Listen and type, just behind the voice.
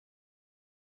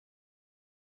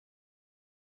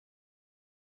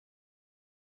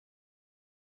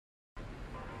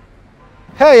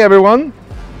Hey everyone!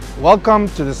 Welcome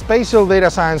to the Spatial Data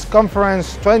Science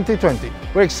Conference 2020.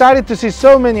 We're excited to see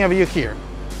so many of you here,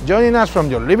 joining us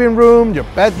from your living room, your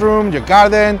bedroom, your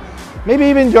garden, maybe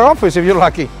even your office if you're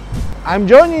lucky. I'm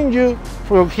joining you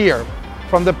from here,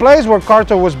 from the place where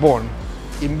CARTO was born,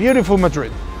 in beautiful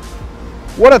Madrid.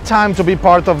 What a time to be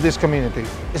part of this community.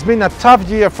 It's been a tough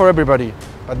year for everybody,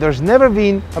 but there's never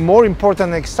been a more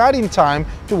important and exciting time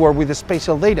to work with the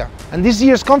spatial data. And this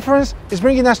year's conference is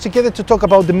bringing us together to talk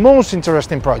about the most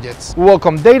interesting projects. We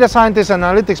welcome data scientists and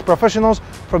analytics professionals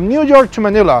from New York to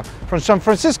Manila, from San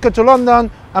Francisco to London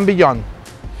and beyond.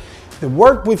 The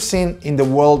work we've seen in the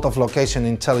world of location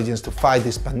intelligence to fight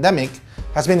this pandemic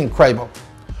has been incredible.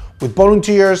 With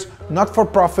volunteers,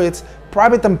 not-for-profits,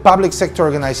 private and public sector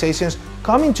organizations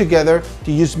coming together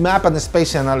to use map and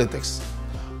spatial analytics.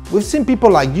 We've seen people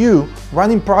like you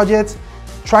running projects,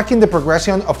 tracking the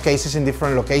progression of cases in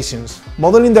different locations,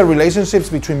 modeling the relationships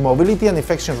between mobility and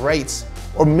infection rates,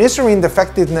 or measuring the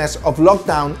effectiveness of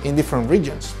lockdown in different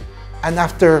regions. And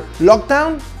after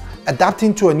lockdown,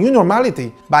 adapting to a new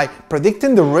normality by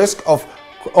predicting the risk of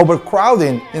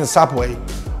overcrowding in the subway,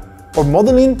 or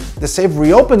modeling the safe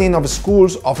reopening of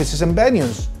schools, offices and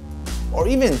venues, or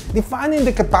even defining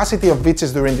the capacity of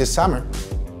beaches during this summer.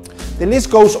 The list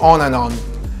goes on.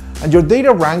 And your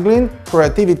data wrangling,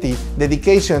 creativity,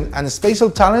 dedication and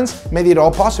spatial talents made it all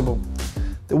possible.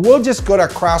 The world just got a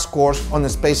crash course on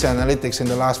spatial analytics in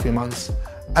the last few months.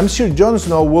 I'm sure Jon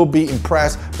Snow will be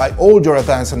impressed by all your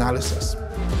advanced analysis.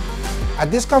 At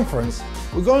this conference,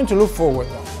 we're going to look forward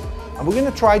though, and we're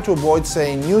going to try to avoid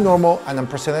saying new normal and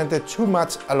unprecedented too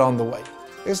much along the way.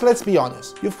 Because let's be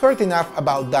honest, you've heard enough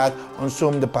about that on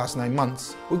Zoom the past 9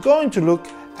 months. We're going to look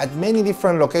at many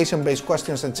different location-based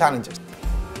questions and challenges.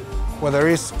 Whether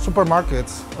it's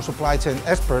supermarkets or supply chain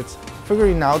experts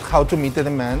figuring out how to meet the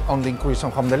demand on the increase on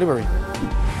home delivery.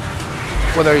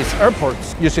 Whether it's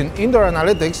airports using indoor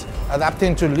analytics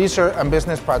adapting to leisure and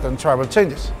business pattern travel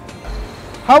changes.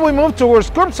 How we move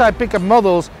towards curbside pickup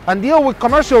models and deal with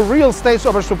commercial real estate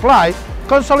oversupply,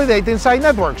 consolidating site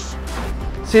networks.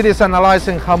 Cities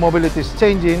analyzing how mobility is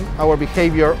changing our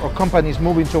behavior, or companies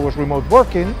moving towards remote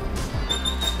working.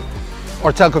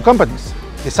 Or telco companies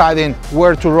deciding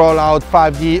where to roll out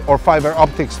 5G or fiber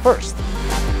optics first.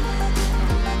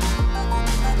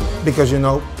 Because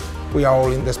we are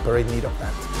all in desperate need of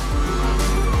that.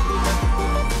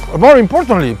 Or more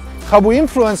importantly, how we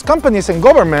influence companies and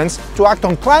governments to act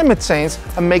on climate change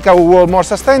and make our world more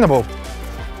sustainable.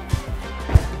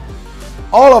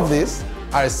 All of these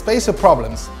are spatial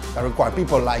problems that require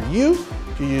people like you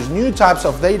to use new types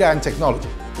of data and technology,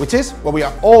 which is what we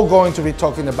are all going to be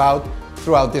talking about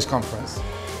throughout this conference,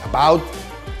 about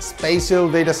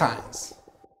spatial data science.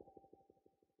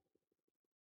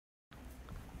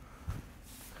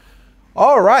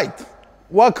 All right,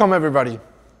 welcome everybody.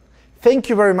 Thank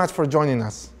you very much for joining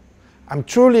us. I'm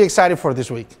truly excited for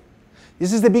this week.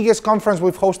 This is the biggest conference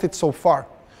we've hosted so far,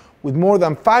 with more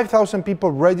than 5,000 people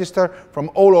registered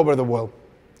from all over the world.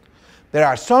 There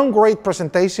are some great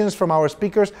presentations from our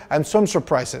speakers and some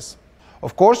surprises.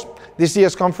 Of course, this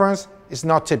year's conference is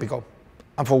not typical.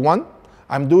 And for one,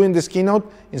 I'm doing this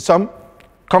keynote in some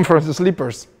conference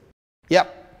sleepers.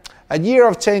 Yep, a year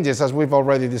of changes as we've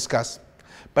already discussed,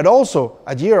 but also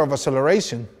a year of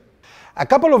acceleration. A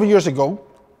couple of years ago,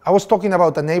 I was talking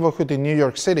about a neighborhood in New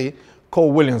York City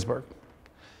called Williamsburg.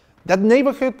 That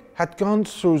neighborhood had gone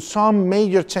through some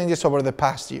major changes over the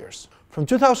past years. From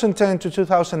 2010 to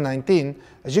 2019,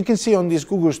 as you can see on these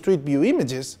Google Street View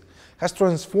images, has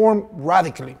transformed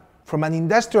radically from an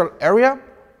industrial area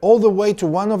all the way to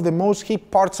one of the most hip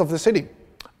parts of the city.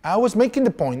 I was making the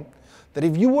point that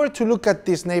if you were to look at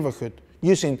this neighborhood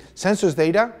using census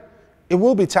data, it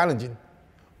will be challenging.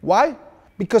 Why?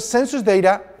 Because census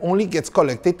data only gets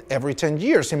collected every 10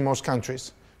 years in most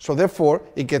countries, so therefore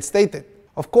it gets dated.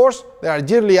 Of course, there are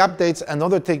yearly updates and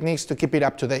other techniques to keep it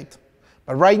up to date.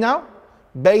 But right now,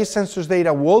 base census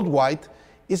data worldwide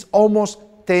is almost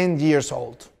 10 years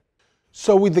old.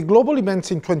 So with the global events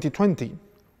in 2020,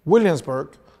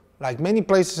 Williamsburg, like many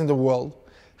places in the world,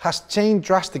 has changed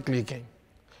drastically again.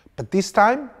 But this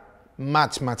time,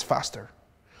 much faster.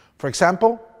 For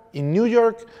example, in New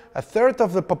York, a third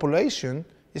of the population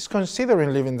is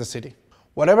considering leaving the city.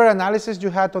 Whatever analysis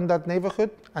you had on that neighborhood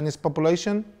and its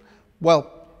population,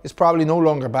 well, it's probably no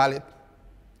longer valid.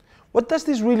 What does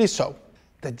this really show?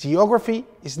 That geography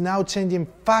is now changing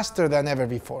faster than ever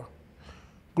before.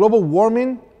 Global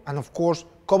warming and of course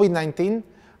COVID-19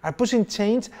 are pushing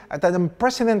change at an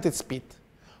unprecedented speed,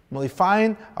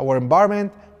 modifying our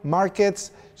environment, markets,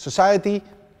 society,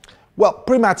 well,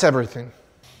 pretty much everything.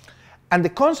 And the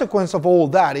consequence of all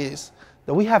that is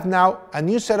that we have now a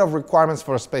new set of requirements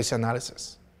for spatial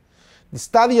analysis. The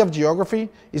study of geography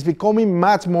is becoming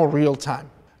much more real-time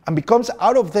and becomes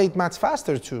out of date much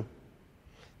faster too.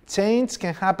 Change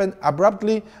can happen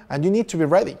abruptly and you need to be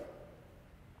ready.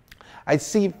 I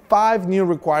see 5 new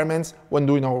requirements when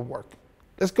doing our work.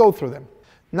 Let's go through them.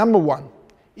 Number 1,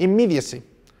 immediacy.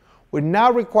 We're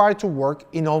now required to work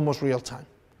in almost real time,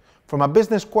 from a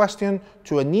business question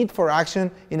to a need for action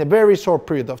in a very short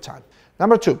period of time.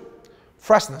 Number 2,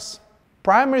 freshness.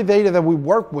 Primary data that we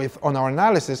work with on our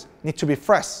analysis need to be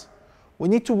fresh. We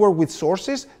need to work with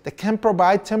sources that can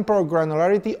provide temporal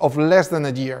granularity of less than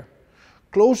a year,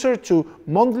 closer to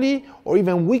monthly or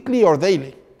even weekly or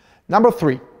daily. Number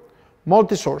 3,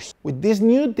 multi-source. With these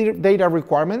new data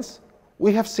requirements,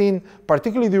 we have seen,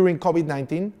 particularly during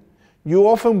COVID-19, you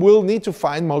often will need to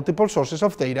find multiple sources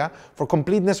of data for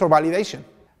completeness or validation.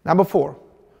 Number 4,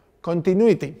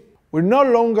 continuity. We're no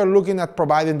longer looking at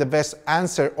providing the best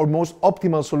answer or most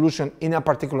optimal solution in a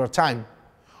particular time.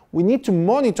 We need to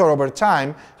monitor over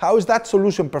time how is that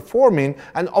solution performing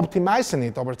and optimizing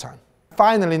it over time.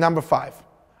 Finally, number 5,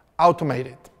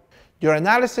 automated. Your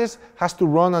analysis has to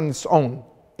run on its own,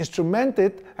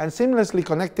 instrumented and seamlessly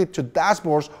connected to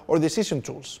dashboards or decision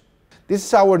tools. This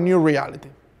is our new reality.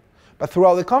 But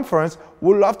throughout the conference,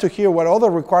 we'd love to hear what other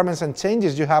requirements and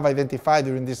changes you have identified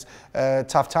during these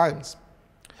tough times.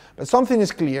 But something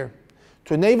is clear.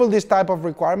 To enable this type of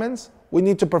requirements, we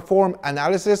need to perform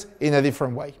analysis in a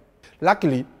different way.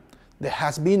 Luckily, there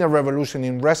has been a revolution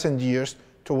in recent years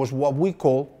towards what we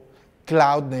call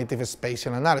cloud-native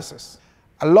spatial analysis.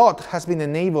 A lot has been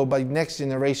enabled by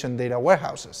next-generation data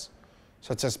warehouses,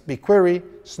 such as BigQuery,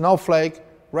 Snowflake,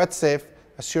 Redshift,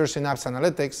 Azure Synapse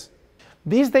Analytics.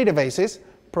 These databases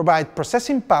provide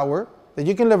processing power that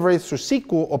you can leverage through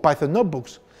SQL or Python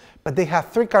notebooks, but they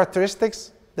have 3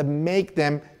 characteristics that make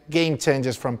them game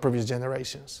changers from previous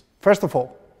generations. First of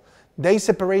all, they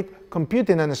separate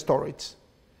computing and storage.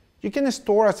 You can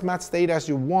store as much data as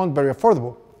you want very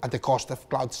affordable at the cost of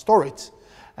cloud storage,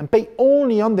 and pay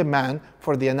only on demand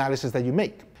for the analysis that you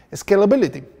make.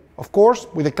 Scalability. Of course,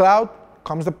 with the cloud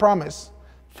comes the promise.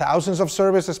 Thousands of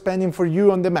servers spending for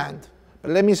you on demand.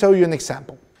 But let me show you an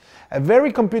example. A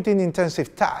very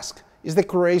computing-intensive task is the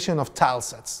creation of tile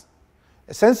sets.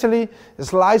 Essentially,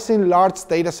 slicing large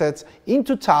data sets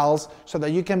into tiles so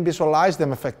that you can visualize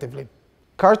them effectively.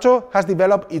 CARTO has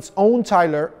developed its own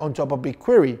tiler on top of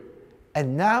BigQuery,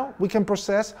 and now we can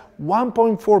process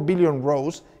 1.4 billion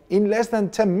rows in less than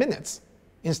 10 minutes,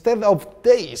 instead of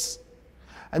days.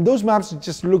 And those maps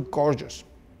just look gorgeous.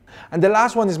 And the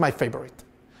last one is my favorite,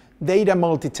 data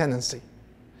multi-tenancy.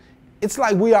 It's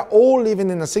like we are all living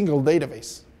in a single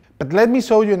database. But let me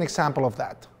show you an example of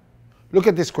that. Look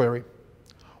at this query.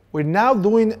 We're now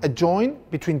doing a join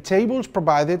between tables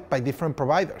provided by different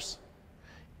providers,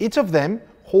 each of them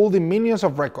holding millions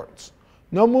of records,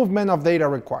 no movement of data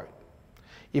required.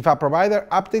 If a provider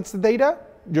updates the data,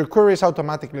 your query is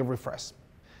automatically refreshed.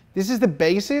 This is the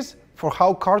basis for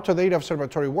how CARTO Data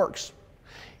Observatory works.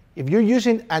 If you're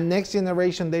using a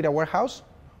next-generation data warehouse,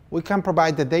 we can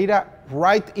provide the data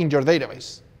right in your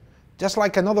database, just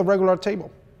like another regular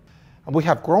table. And we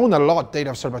have grown a lot Data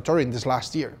Observatory in this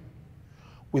last year,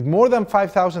 with more than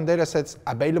 5,000 datasets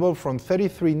available from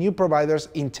 33 new providers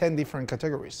in 10 different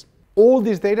categories. All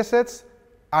these datasets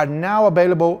are now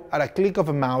available at a click of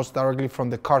a mouse directly from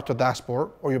the CARTO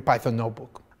dashboard or your Python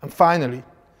notebook. And finally,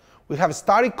 we have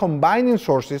started combining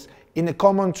sources in a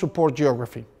common support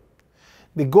geography.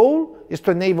 The goal is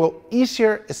to enable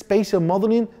easier spatial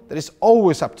modeling that is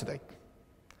always up to date.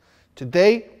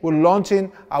 Today, we're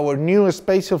launching our new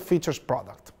Spatial Features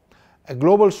product, a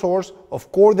global source of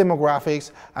core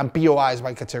demographics and POIs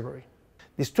by category.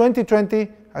 This 2020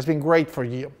 has been great for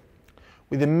you,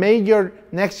 with the major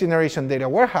next-generation data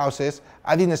warehouses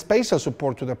adding spatial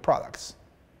support to their products.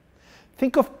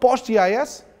 Think of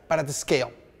post-GIS, but at the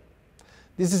scale.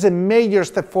 This is a major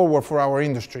step forward for our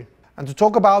industry. And to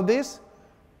talk about this,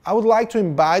 I would like to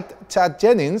invite Chad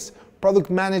Jennings,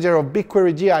 Product Manager of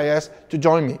BigQuery GIS, to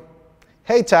join me.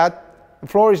 Hey Chad, the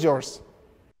floor is yours.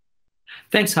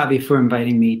 Thanks, Javi, for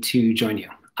inviting me to join you.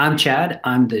 I'm Chad.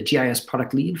 I'm the GIS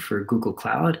product lead for Google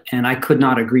Cloud, and I could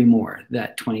not agree more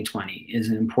that 2020 is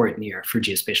an important year for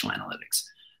geospatial analytics.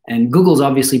 And Google's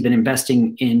obviously been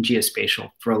investing in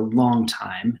geospatial for a long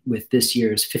time, with this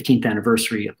year's 15th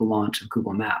anniversary of the launch of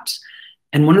Google Maps.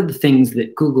 And one of the things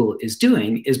that Google is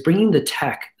doing is bringing the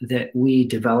tech that we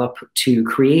develop to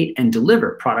create and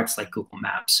deliver products like Google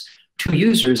Maps to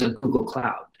users of Google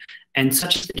Cloud. And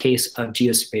such is the case of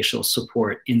geospatial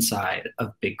support inside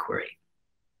of BigQuery.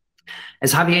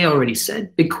 As Javier already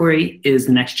said, BigQuery is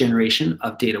the next generation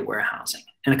of data warehousing.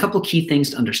 And a couple key things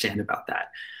to understand about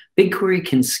that. BigQuery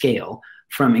can scale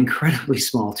from incredibly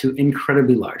small to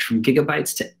incredibly large, from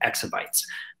gigabytes to exabytes.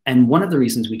 And one of the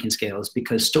reasons we can scale is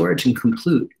because storage and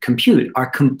compute are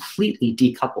completely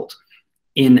decoupled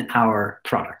in our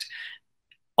product.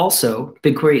 Also,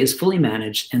 BigQuery is fully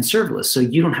managed and serverless, so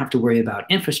you don't have to worry about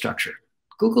infrastructure.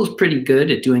 Google's pretty good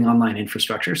at doing online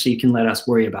infrastructure, so you can let us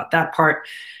worry about that part,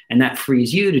 and that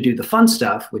frees you to do the fun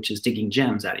stuff, which is digging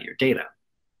gems out of your data.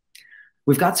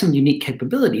 We've got some unique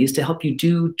capabilities to help you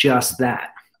do just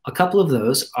that. A couple of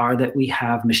those are that we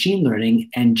have machine learning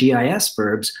and GIS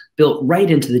verbs built right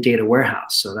into the data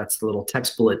warehouse. So that's the little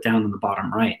text bullet down on the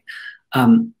bottom right.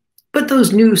 But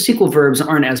those new SQL verbs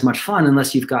aren't as much fun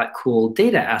unless you've got cool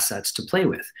data assets to play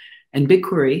with. And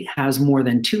BigQuery has more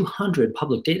than 200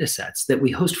 public data sets that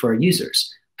we host for our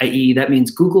users, i.e. that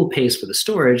means Google pays for the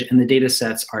storage and the data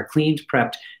sets are cleaned,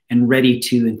 prepped, and ready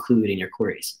to include in your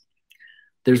queries.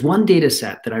 There's one data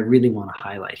set that I really want to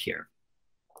highlight here.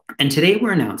 And today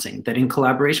we're announcing that in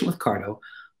collaboration with CARTO,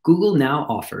 Google now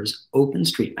offers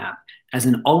OpenStreetMap as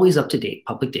an always up-to-date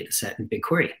public data set in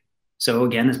BigQuery. So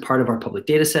again, as part of our public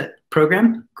data set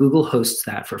program, Google hosts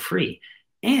that for free.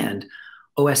 And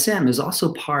OSM is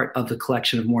also part of the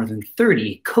collection of more than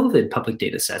 30 COVID public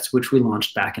data sets, which we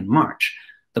launched back in March.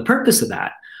 The purpose of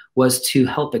that was to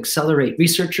help accelerate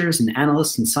researchers and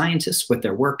analysts and scientists with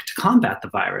their work to combat the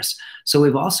virus. So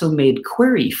we've also made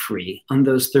query free on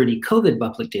those 30 COVID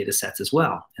public data sets as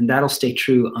well. And that'll stay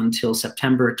true until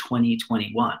September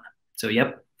 2021. So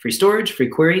yep, free storage, free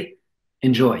query,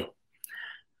 enjoy.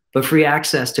 But free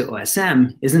access to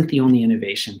OSM isn't the only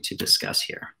innovation to discuss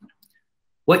here.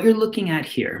 What you're looking at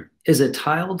here is a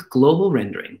tiled global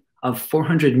rendering of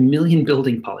 400 million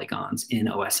building polygons in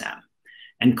OSM.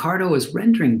 And CARTO is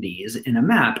rendering these in a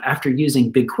map after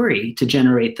using BigQuery to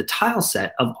generate the tile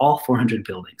set of all 400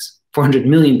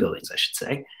 million buildings, I should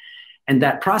say. And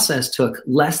that process took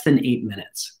less than 8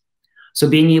 minutes. So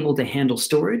being able to handle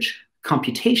storage,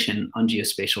 computation on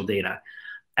geospatial data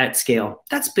at scale,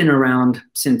 that's been around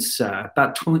since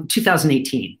about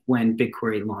 2018 when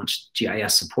BigQuery launched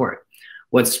GIS support.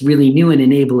 What's really new and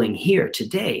enabling here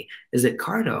today is that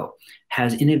CARTO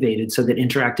has innovated so that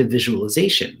interactive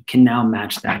visualization can now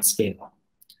match that scale.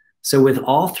 So with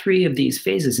all three of these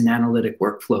phases in analytic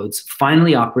workflows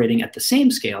finally operating at the same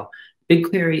scale,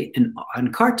 BigQuery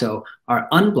and CARTO are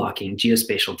unblocking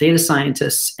geospatial data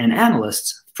scientists and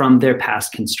analysts from their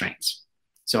past constraints.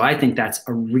 So I think that's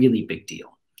a really big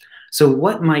deal. So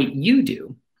what might you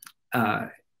do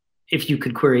if you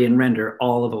could query and render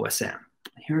all of OSM?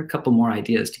 Here are a couple more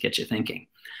ideas to get you thinking.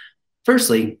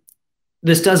 Firstly,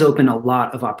 this does open a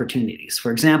lot of opportunities.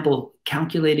 For example,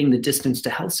 calculating the distance to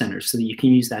health centers so that you can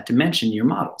use that dimension in your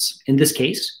models. In this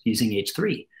case, using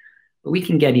H3. But we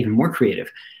can get even more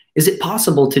creative. Is it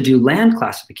possible to do land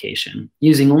classification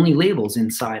using only labels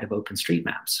inside of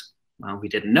OpenStreetMaps? Well, we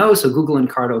didn't know, so Google and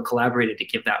CARTO collaborated to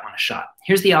give that one a shot.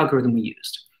 Here's the algorithm we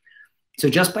used. So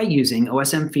just by using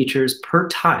OSM features per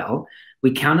tile,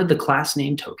 we counted the class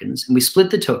name tokens, and we split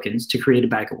the tokens to create a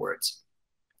bag of words.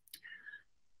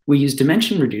 We used we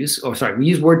used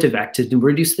word2vec to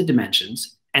reduce the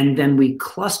dimensions, and then we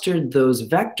clustered those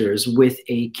vectors with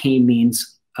a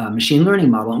k-means machine learning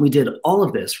model, and we did all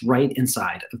of this right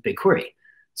inside of BigQuery.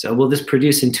 So will this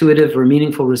produce intuitive or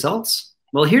meaningful results?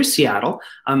 Well, here's Seattle.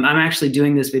 I'm actually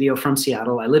doing this video from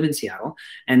Seattle. I live in Seattle,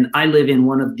 and I live in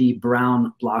one of the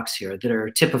brown blocks here that are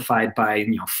typified by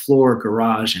floor,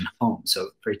 garage, and home. So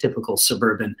very typical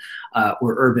suburban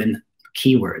or urban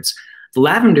keywords. The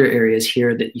lavender areas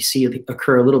here that you see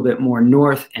occur a little bit more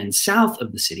north and south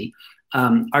of the city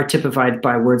are typified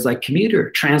by words like commuter,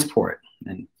 transport,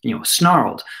 and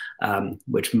snarled,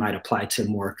 which might apply to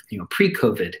more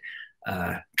pre-COVID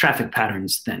traffic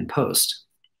patterns than post.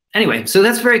 Anyway, so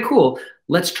that's very cool.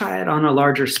 Let's try it on a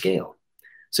larger scale.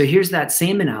 So here's that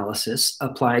same analysis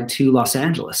applied to Los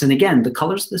Angeles. And again, the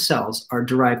colors of the cells are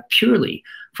derived purely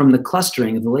from the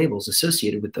clustering of the labels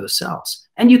associated with those cells.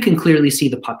 And you can clearly see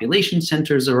the population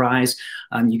centers arise.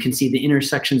 You can see the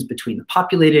intersections between the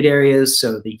populated areas,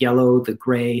 so the yellow, the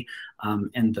gray,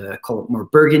 and the, call it more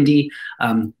burgundy,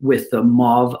 with the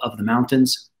mauve of the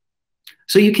mountains.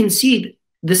 So you can see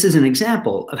this is an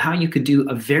example of how you could do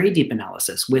a very deep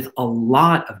analysis with a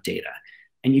lot of data,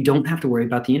 and you don't have to worry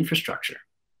about the infrastructure.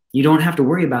 You don't have to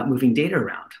worry about moving data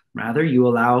around. Rather, you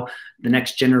allow the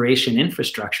next generation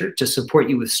infrastructure to support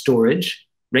you with storage,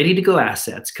 ready-to-go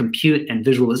assets, compute, and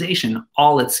visualization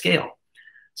all at scale.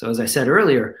 So as I said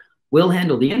earlier, we'll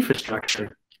handle the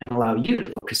infrastructure and allow you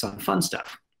to focus on the fun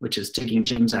stuff, which is digging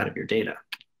gems out of your data.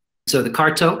 So the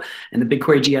CARTO and the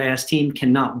BigQuery GIS team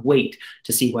cannot wait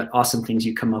to see what awesome things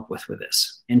you come up with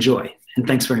this. Enjoy. And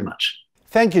thanks very much.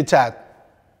 Thank you, Chad.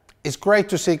 It's great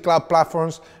to see cloud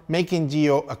platforms making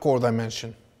geo a core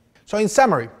dimension. So in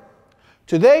summary,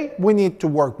 today we need to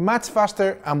work much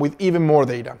faster and with even more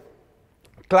data.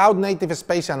 Cloud-native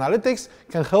spatial analytics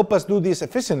can help us do this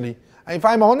efficiently, and if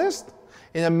I'm honest,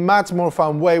 in a much more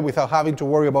fun way without having to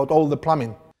worry about all the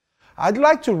plumbing. I'd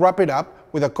like to wrap it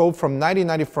up with a quote from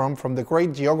 1994 from the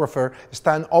great geographer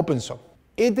Stan Openshaw.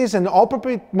 It is an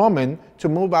appropriate moment to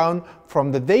move on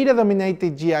from the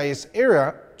data-dominated GIS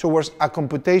era towards a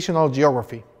computational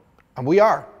geography. And we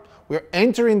are. We're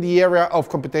entering the era of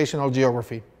computational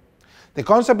geography. The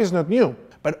concept is not new,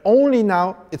 but only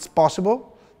now it's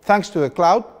possible, thanks to the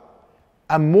cloud,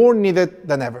 and more needed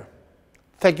than ever.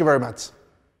 Thank you very much.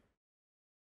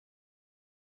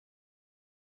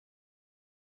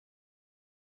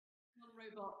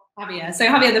 Javier. So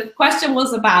Javier, the question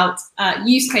was about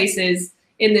use cases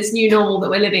in this new normal that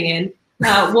we're living in.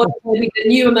 What are the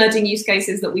new emerging use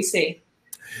cases that we see?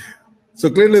 So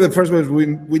clearly the first one is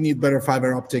we need better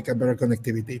fiber optic and better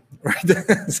connectivity,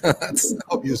 right? So that's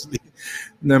obviously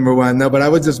number one. No, but I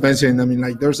was just mentioning, I mean,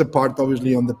 like there's a part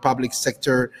obviously on the public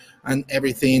sector and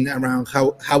everything around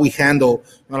how we handle,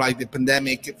 you know, like the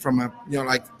pandemic from a, you know,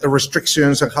 like the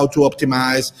restrictions and how to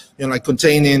optimize, you know, like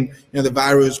containing, you know, the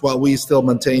virus while we still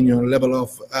maintain, you know, level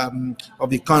of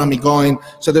the economy going.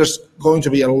 So there's going to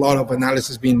be a lot of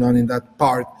analysis being done in that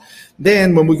part.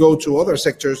 Then when we go to other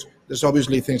sectors, there's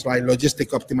obviously things like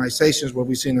logistic optimizations where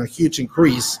we've seen a huge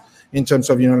increase in terms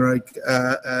of, you know, like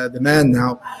demand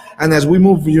now. And as we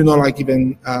move, you know, like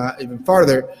even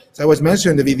farther, so I was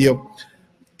mentioning in the video,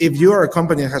 if you are a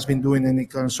company that has been doing any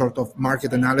kind of sort of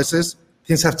market analysis,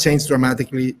 things have changed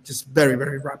dramatically, just very,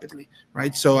 very rapidly,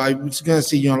 right? So I was going to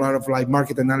see, you know, a lot of like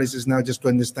market analysis now just to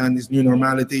understand this new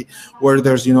normality, where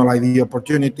there's, you know, like the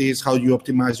opportunities, how you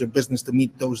optimize your business to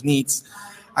meet those needs.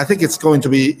 I think it's going to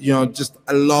be, you know, just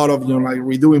a lot of, you know, like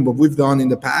redoing what we've done in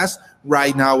the past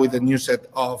right now with a new set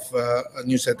of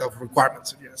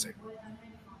requirements.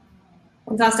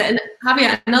 Fantastic. And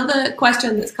Javier, another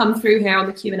question that's come through here on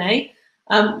the Q&A.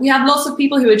 We have lots of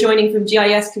people who are joining from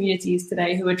GIS communities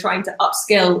today who are trying to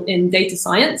upskill in data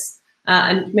science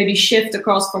and maybe shift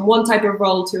across from one type of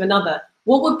role to another.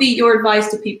 What would be your advice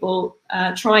to people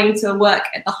trying to work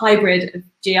at the hybrid of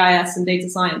GIS and data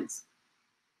science?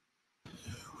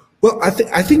 Well, I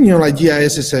think, you know, like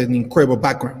GIS is an incredible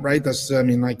background, right? That's, I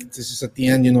mean, like this is at the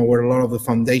end, you know, where a lot of the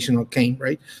foundational came,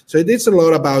 right? So it is a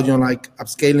lot about, you know, like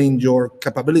upscaling your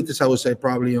capabilities, I would say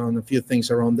probably on a few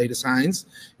things around data science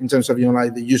in terms of, you know,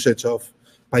 like the usage of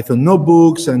Python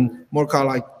notebooks and more kind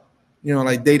of like, you know,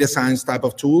 like data science type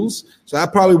of tools. So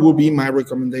that probably would be my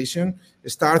recommendation.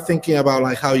 Start thinking about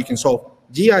like how you can solve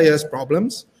GIS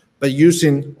problems, but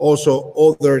using also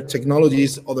other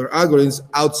technologies, other algorithms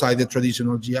outside the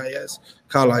traditional GIS,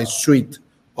 kind of like suite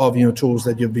of, you know, tools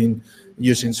that you've been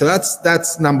using. So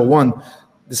that's number one.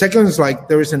 The second is like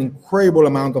there is an incredible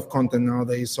amount of content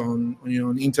nowadays on, you know,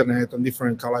 on the internet, on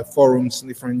different kind of like forums,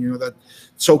 different, you know, that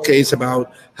showcase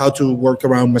about how to work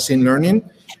around machine learning.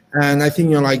 And I think,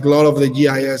 you know, like a lot of the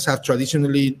GIS have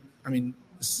traditionally, I mean,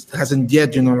 hasn't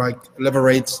yet, you know, like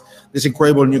leveraged these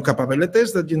incredible new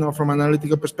capabilities that, you know, from an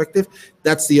analytical perspective.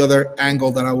 That's the other angle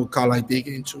that I would call like dig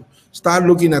into. Start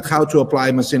looking at how to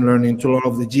apply machine learning to a lot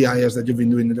of the GIS that you've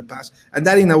been doing in the past. And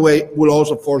that in a way will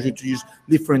also force you to use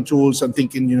different tools and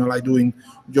thinking, you know, like doing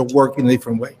your work in a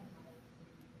different way.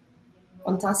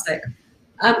 Fantastic.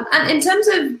 And in terms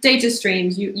of data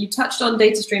streams, you touched on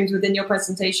data streams within your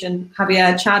presentation,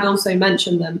 Javier. Chad also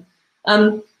mentioned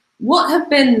them. What have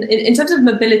been, in terms of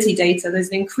mobility data, there's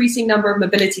an increasing number of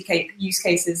mobility use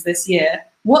cases this year.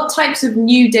 What types of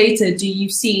new data do you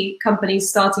see companies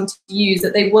starting to use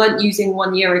that they weren't using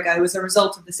 1 year ago as a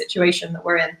result of the situation that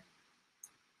we're in?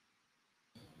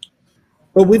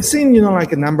 Well, we've seen, you know,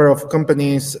 like a number of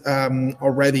companies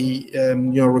already, you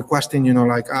know, requesting, you know,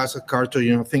 like us at CARTO,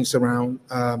 you know, things around,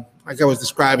 like I was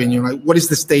describing, you know, like what is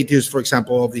the status, for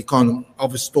example, of the economy,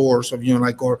 of the stores, of, you know,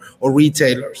 like, or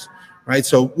retailers. Right,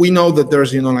 so we know that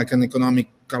there's, you know, like an economic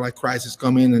like crisis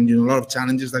coming, and, you know, a lot of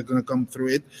challenges that are going to come through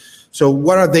it. So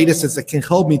what are data sets that can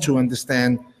help me to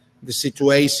understand the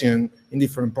situation in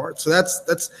different parts? So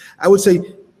that's I would say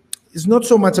it's not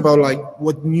so much about like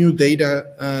what new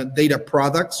data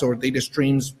products or data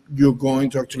streams you're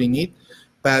going to actually need,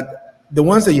 but the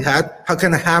ones that you had, how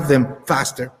can I have them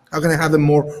faster? How can I have them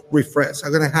more refreshed?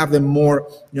 How can I have them more,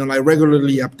 you know, like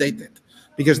regularly updated?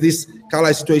 Because this kind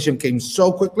of situation came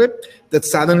so quickly that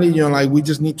suddenly, you know, like we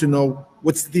just need to know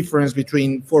what's the difference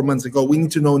between 4 months ago. We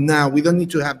need to know now. We don't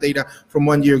need to have data from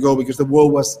 1 year ago because the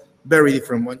world was very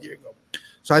different 1 year ago.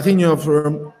 So I think, you know,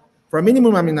 for a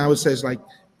minimum, I mean, I would say it's like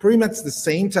pretty much the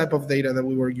same type of data that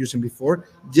we were using before,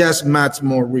 just much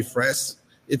more refreshed.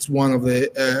 It's one of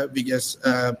the biggest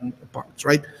parts,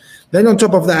 right? Then on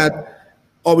top of that,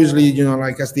 obviously,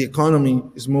 like as the economy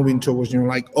is moving towards,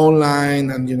 like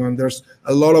online, and and there's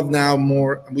a lot of now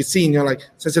more we've seen, like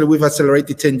essentially we've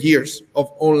accelerated 10 years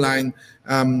of online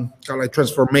kind of like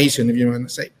transformation, if you want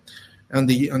to say, on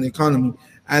the economy,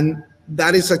 and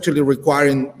that is actually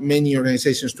requiring many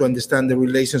organizations to understand the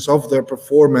relations of their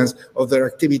performance, of their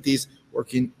activities,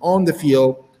 working on the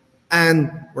field and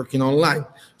working online.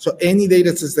 So any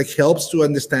data set that helps to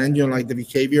understand, like the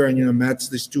behavior and, match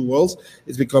these two worlds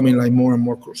is becoming like more and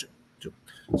more crucial too.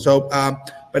 So,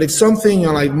 but if something,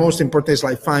 like most important is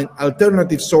like find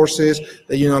alternative sources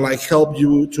that, like help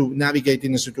you to navigate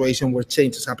in a situation where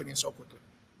change is happening so quickly.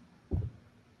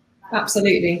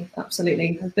 Absolutely,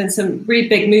 absolutely. There's been some really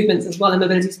big movements as well in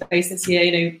mobility space this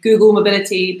year. Google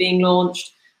Mobility being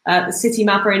launched, the City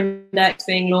Mapper Index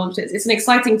being launched. It's an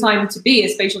exciting time to be a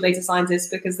spatial data scientist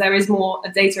because there is more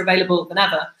data available than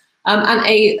ever.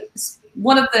 And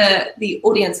one of the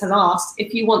audience has asked,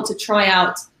 if you want to try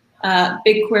out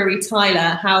BigQuery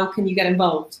Tyler, how can you get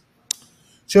involved?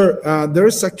 Sure.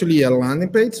 There's actually a landing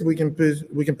page we can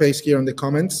paste here in the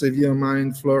comments, if you don't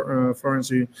mind, Florence.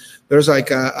 There's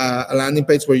like a landing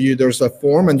page where there's a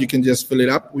form and you can just fill it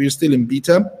up. We're still in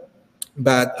beta,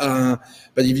 but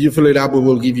if you fill it up, we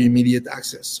will give you immediate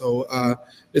access. So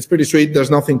it's pretty sweet.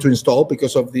 There's nothing to install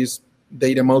because of this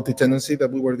data multi-tenancy that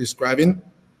we were describing.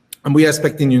 And we are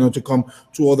expecting, to come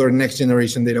to other next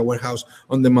generation data warehouse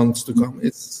on the months to come.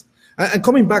 And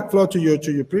coming back, Flo, to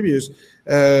your previous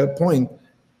point,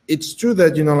 it's true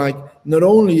that, like not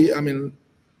only,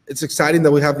 it's exciting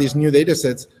that we have these new data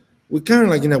sets. We're kind of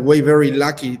like in a way very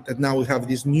lucky that now we have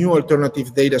these new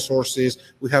alternative data sources.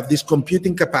 We have this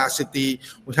computing capacity.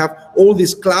 We have all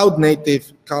these cloud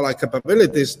native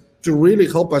capabilities to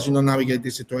really help us, navigate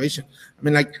this situation.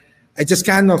 I just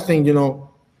cannot think,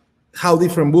 how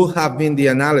different would have been the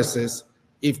analysis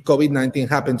if COVID-19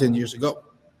 happened 10 years ago.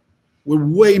 We're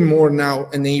way more now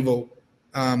enabled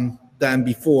than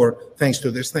before, thanks to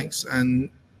these things.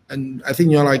 And I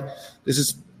think, this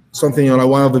is something, like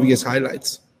one of the biggest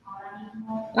highlights.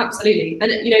 Absolutely.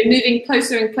 And, moving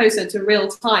closer and closer to real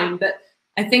time. But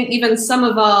I think even some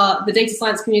of the data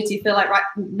science community feel like right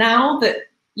now that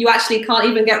you actually can't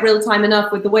even get real time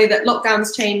enough with the way that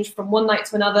lockdowns change from one night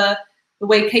to another, the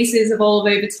way cases evolve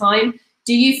over time.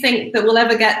 Do you think that we'll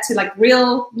ever get to like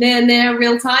near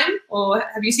real time? Or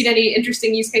have you seen any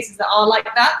interesting use cases that are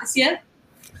like that this year?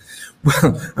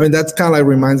 Well, that's kind of like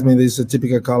reminds me, this is a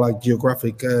typical kind of like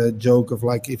geographic joke of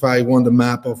like, if I want a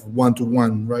map of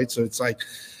 1-to-1, right? So it's like,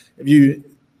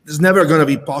 it's never going to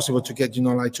be possible to get,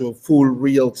 like to a full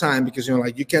real time because,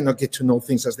 like you cannot get to know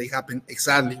things as they happen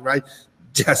exactly, right?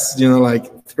 Just,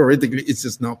 like theoretically, it's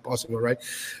just not possible, right?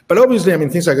 But obviously,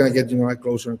 things are going to get, like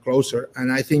closer and closer.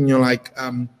 And I think,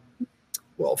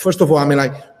 well, first of all,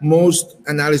 like most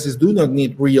analysis do not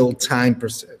need real time per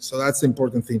se. So that's the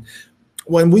important thing.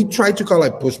 When we try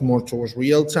to push more towards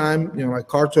real time, like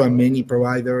CARTO and many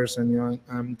providers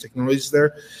and technologies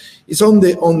there, it's on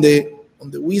the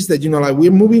ways that like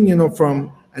we're moving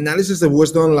from analysis that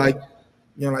was done like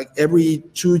every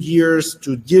 2 years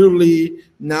to yearly.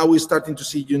 Now we're starting to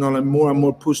see like more and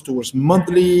more push towards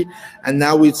monthly, and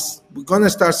now we're gonna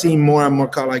start seeing more and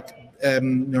more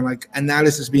like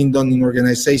analysis being done in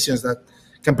organizations that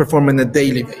can perform on a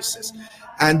daily basis,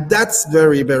 and that's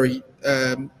very very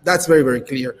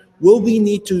clear. Will we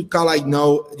need to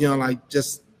know like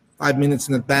just 5 minutes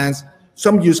in advance?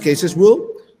 Some use cases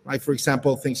will, like for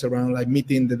example things around like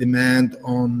meeting the demand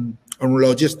on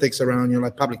logistics around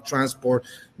like public transport.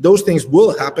 Those things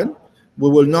will happen.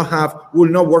 We'll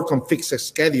not work on fixed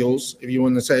schedules, if you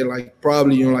want to say, like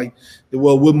probably like the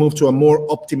world will move to a more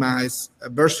optimized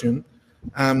version.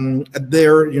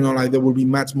 There like there will be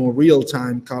much more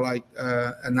real-time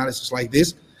analysis like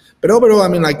this. But overall,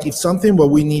 like if something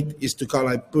what we need is to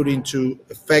put into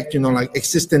effect, like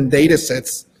existing data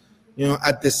sets,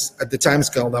 at the time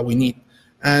scale that we need.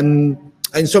 And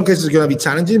in some cases, it's going to be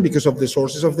challenging because of the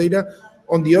sources of data.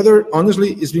 On the other,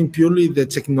 honestly, it's been purely the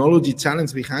technology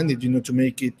challenge behind it, to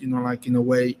make it, like in a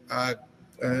way,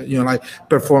 like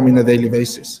perform in a daily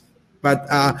basis. But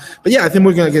yeah, I think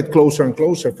we're going to get closer and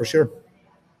closer for sure.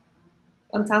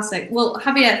 Fantastic. Well,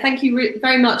 Javier, thank you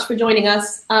very much for joining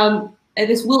us.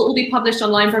 This will all be published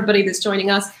online for everybody that's joining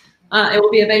us. It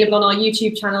will be available on our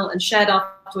YouTube channel and shared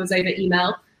afterwards over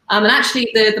email. And actually,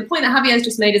 the point that Javier has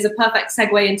just made is a perfect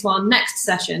segue into our next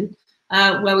session,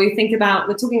 where we're talking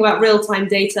about real-time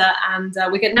data, and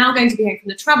we're now going to be hearing from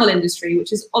the travel industry, which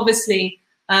has obviously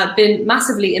been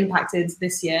massively impacted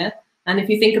this year. And if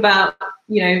you think about,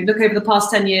 look over the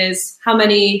past 10 years, how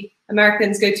many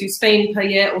Americans go to Spain per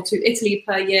year or to Italy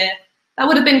per year, that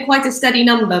would have been quite a steady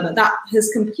number, but that has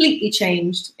completely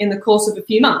changed in the course of a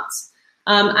few months.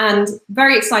 And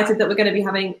very excited that we're going to be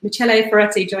having Michele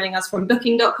Ferretti joining us from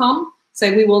Booking.com.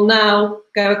 So we will now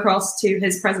go across to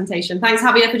his presentation. Thanks,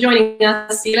 Javier, for joining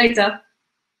us. See you later.